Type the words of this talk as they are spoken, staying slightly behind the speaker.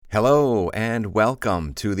Hello and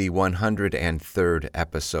welcome to the 103rd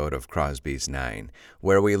episode of Crosby's Nine,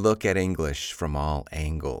 where we look at English from all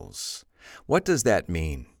angles. What does that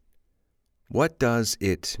mean? What does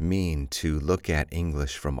it mean to look at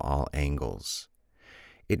English from all angles?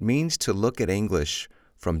 It means to look at English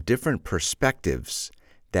from different perspectives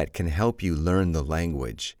that can help you learn the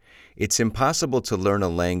language. It's impossible to learn a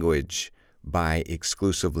language by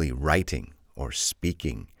exclusively writing or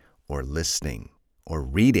speaking or listening or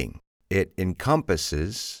reading. It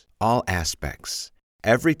encompasses all aspects.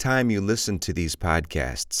 Every time you listen to these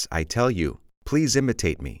podcasts, I tell you, please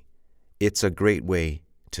imitate me. It's a great way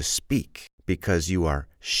to speak because you are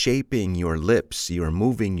shaping your lips, you are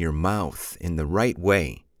moving your mouth in the right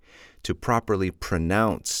way to properly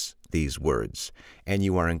pronounce these words, and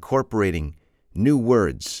you are incorporating new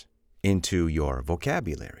words into your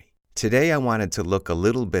vocabulary. Today I wanted to look a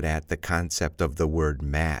little bit at the concept of the word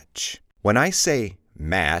match. When I say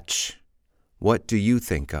match, what do you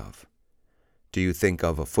think of? Do you think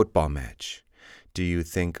of a football match? Do you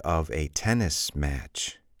think of a tennis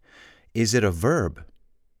match? Is it a verb?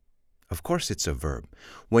 Of course it's a verb.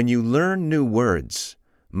 When you learn new words,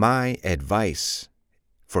 my advice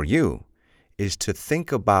for you is to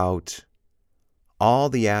think about all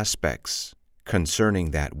the aspects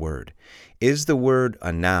concerning that word. Is the word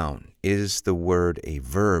a noun? Is the word a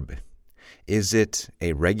verb? Is it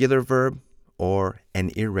a regular verb or an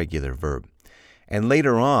irregular verb? And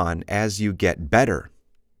later on, as you get better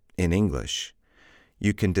in English,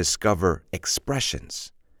 you can discover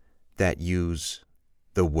expressions that use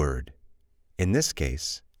the word. In this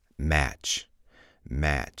case, match.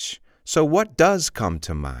 Match. So what does come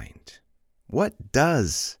to mind? What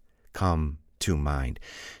does come to mind?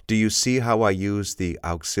 Do you see how I use the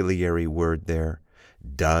auxiliary word there?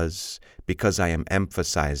 Does, because I am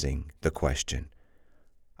emphasizing the question.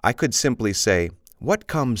 I could simply say, what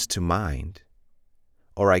comes to mind?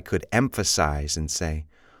 Or I could emphasize and say,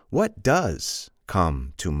 what does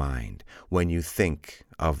come to mind when you think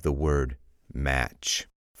of the word match?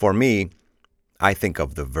 For me, I think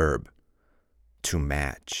of the verb to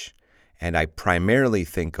match, and I primarily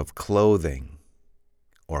think of clothing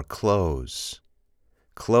or clothes.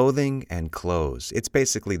 Clothing and clothes. It's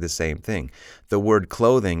basically the same thing. The word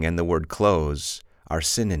clothing and the word clothes are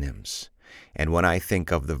synonyms. And when I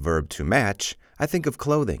think of the verb to match, I think of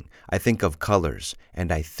clothing. I think of colors.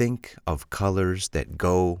 And I think of colors that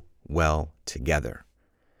go well together.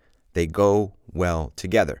 They go well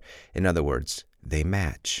together. In other words, they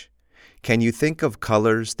match. Can you think of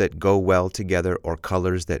colors that go well together or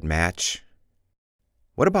colors that match?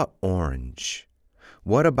 What about orange?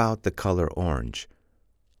 What about the color orange?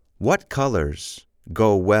 What colors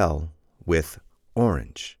go well with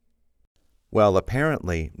orange? Well,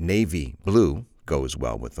 apparently navy blue goes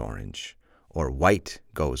well with orange, or white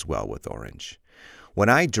goes well with orange. When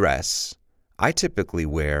I dress, I typically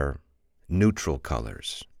wear neutral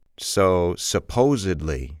colors. So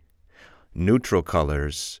supposedly, neutral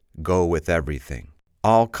colors go with everything.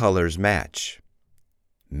 All colors match.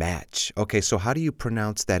 Match. Okay, so how do you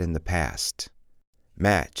pronounce that in the past?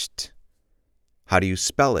 Matched. How do you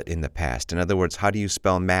spell it in the past? In other words, how do you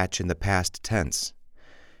spell match in the past tense?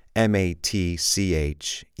 M-A-T-C-H-E-D,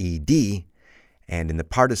 and in the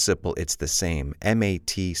participle, it's the same.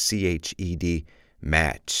 M-A-T-C-H-E-D,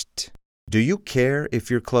 matched. Do you care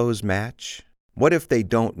if your clothes match? What if they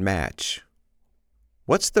don't match?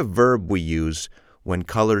 What's the verb we use when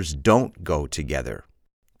colors don't go together?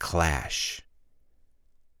 Clash.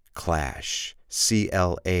 Clash.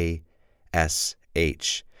 C-L-A-S-H.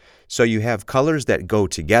 So you have colors that go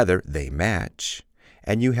together, they match,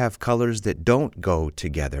 and you have colors that don't go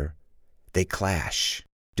together, they clash.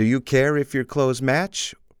 Do you care if your clothes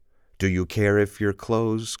match? Do you care if your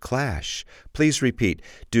clothes clash? Please repeat.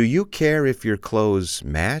 Do you care if your clothes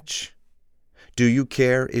match? Do you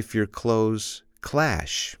care if your clothes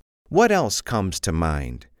clash? What else comes to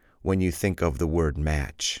mind when you think of the word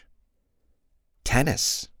match?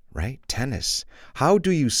 Tennis, right? Tennis. How do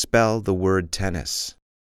you spell the word tennis?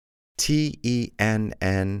 T-E-N-N-I-S.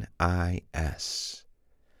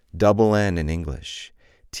 Double N in English.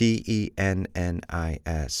 T-E-N-N-I-S.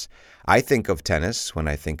 I think of tennis when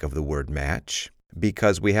I think of the word match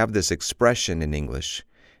because we have this expression in English,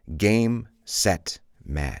 game, set,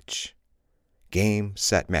 match. Game,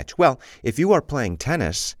 set, match. Well, if you are playing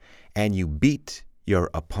tennis and you beat your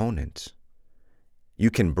opponent, you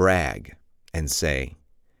can brag and say,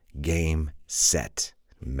 game, set,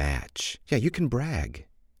 match. Yeah, you can brag.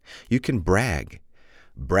 You can brag.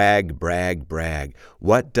 Brag, brag, brag.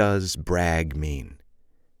 What does brag mean?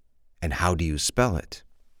 And how do you spell it?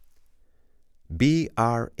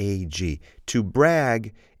 B-R-A-G. To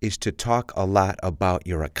brag is to talk a lot about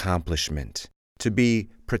your accomplishment, to be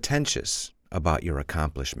pretentious about your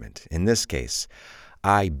accomplishment. In this case,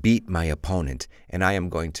 I beat my opponent, and I am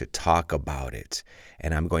going to talk about it,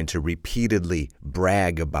 and I'm going to repeatedly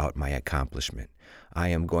brag about my accomplishment. I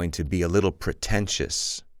am going to be a little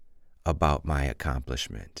pretentious about my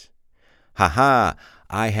accomplishment. Ha-ha,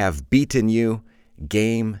 I have beaten you.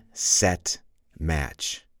 Game, set,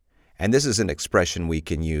 match. And this is an expression we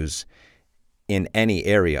can use in any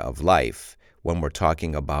area of life when we're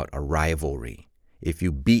talking about a rivalry. If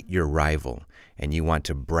you beat your rival and you want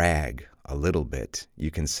to brag a little bit,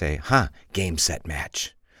 you can say, game, set,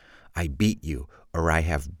 match. I beat you, or I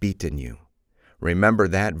have beaten you. Remember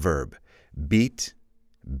that verb. Beat,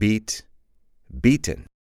 beaten.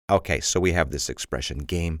 Okay, so we have this expression,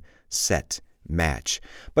 game, set, match.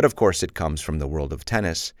 But of course it comes from the world of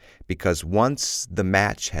tennis, because once the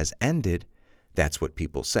match has ended, that's what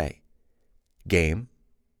people say. Game,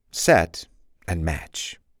 set, and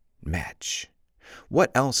match. Match.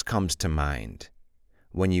 What else comes to mind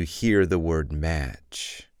when you hear the word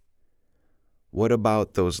match? What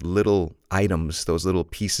about those little items, those little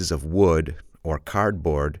pieces of wood or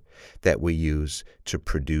cardboard that we use to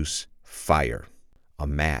produce fire? A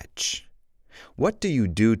match. What do you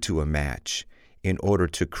do to a match in order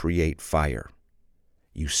to create fire?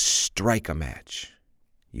 You strike a match.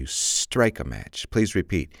 You strike a match. Please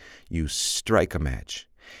repeat. You strike a match.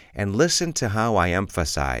 And listen to how I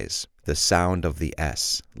emphasize the sound of the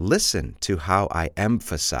S. Listen to how I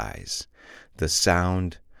emphasize the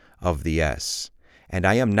sound of the S. And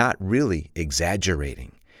I am not really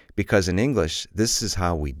exaggerating, because in English, this is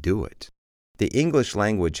how we do it. The English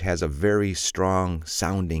language has a very strong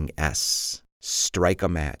sounding S. Strike a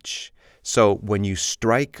match. So when you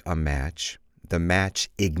strike a match, the match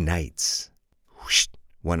ignites.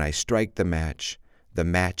 When I strike the match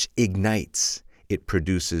ignites. It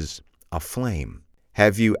produces a flame.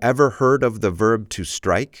 Have you ever heard of the verb to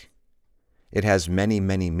strike? It has many,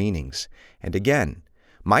 many meanings. And again,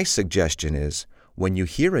 my suggestion is when you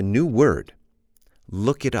hear a new word,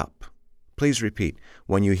 look it up. Please repeat.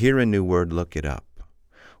 When you hear a new word, look it up.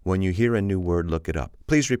 When you hear a new word, look it up.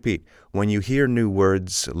 Please repeat. When you hear new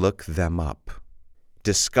words, look them up.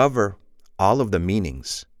 Discover all of the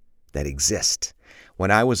meanings that exist.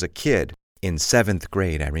 When I was a kid, in 7th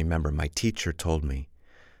grade, I remember my teacher told me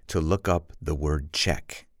to look up the word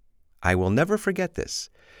check. I will never forget this.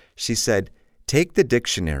 She said, take the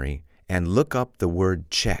dictionary and look up the word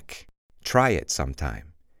check. Try it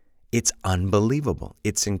sometime. It's unbelievable.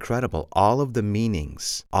 It's incredible. All of the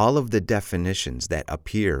meanings, all of the definitions that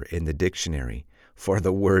appear in the dictionary for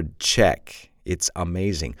the word check. It's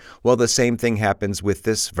amazing. Well, the same thing happens with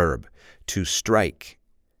this verb, to strike.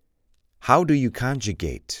 How do you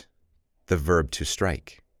conjugate the verb to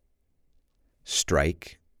strike?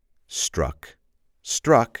 Strike, struck,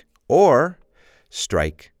 struck, or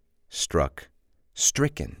strike, struck,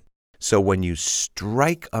 stricken. So when you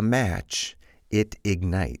strike a match, it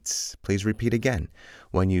ignites. Please repeat again.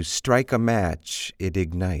 When you strike a match, it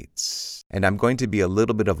ignites. And I'm going to be a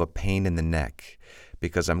little bit of a pain in the neck,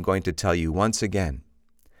 because I'm going to tell you once again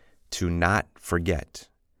to not forget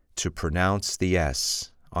to pronounce the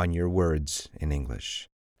S on your words in English.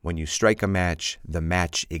 When you strike a match, the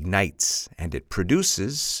match ignites and it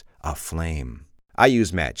produces a flame. I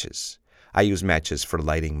use matches. I use matches for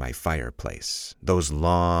lighting my fireplace. Those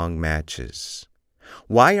long matches.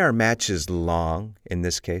 Why are matches long in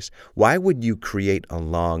this case? Why would you create a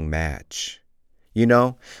long match? You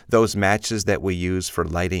know, those matches that we use for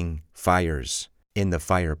lighting fires in the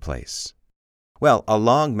fireplace. Well, a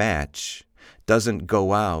long match doesn't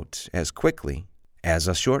go out as quickly as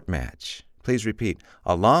a short match. Please repeat.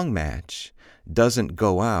 A long match doesn't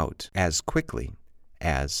go out as quickly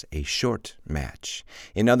as a short match.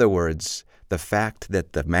 In other words, the fact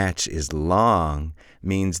that the match is long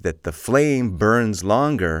means that the flame burns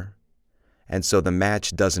longer, and so the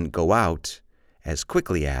match doesn't go out as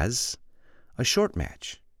quickly as a short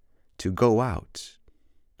match. To go out,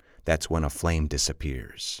 that's when a flame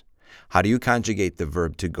disappears. How do you conjugate the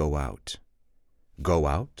verb to go out? Go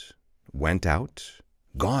out, went out,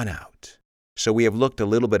 gone out. So we have looked a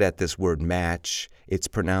little bit at this word match. It's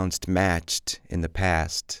pronounced matched in the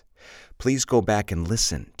past. Please go back and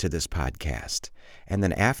listen to this podcast. And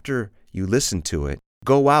then after you listen to it,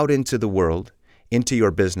 go out into the world, into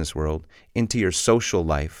your business world, into your social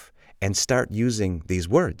life, and start using these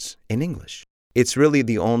words in English. It's really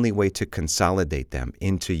the only way to consolidate them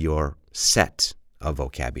into your set of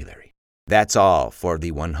vocabulary. That's all for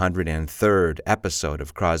the 103rd episode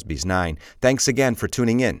of Crosby's 9. Thanks again for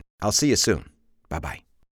tuning in. I'll see you soon. Bye-bye.